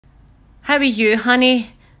How are you,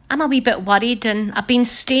 honey? I'm a wee bit worried and I've been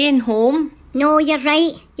staying home. No, you're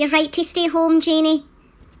right. You're right to stay home, Janie.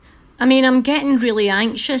 I mean, I'm getting really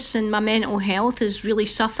anxious and my mental health is really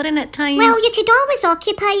suffering at times. Well, you could always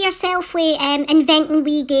occupy yourself with inventing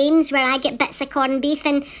wee games where I get bits of corned beef,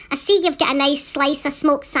 and I see you've got a nice slice of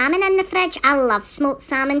smoked salmon in the fridge. I love smoked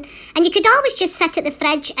salmon. And you could always just sit at the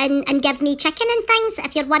fridge and give me chicken and things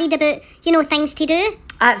if you're worried about, things to do.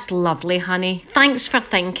 That's lovely, honey. Thanks for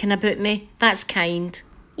thinking about me. That's kind.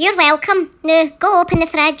 You're welcome. Now, go open the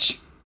fridge.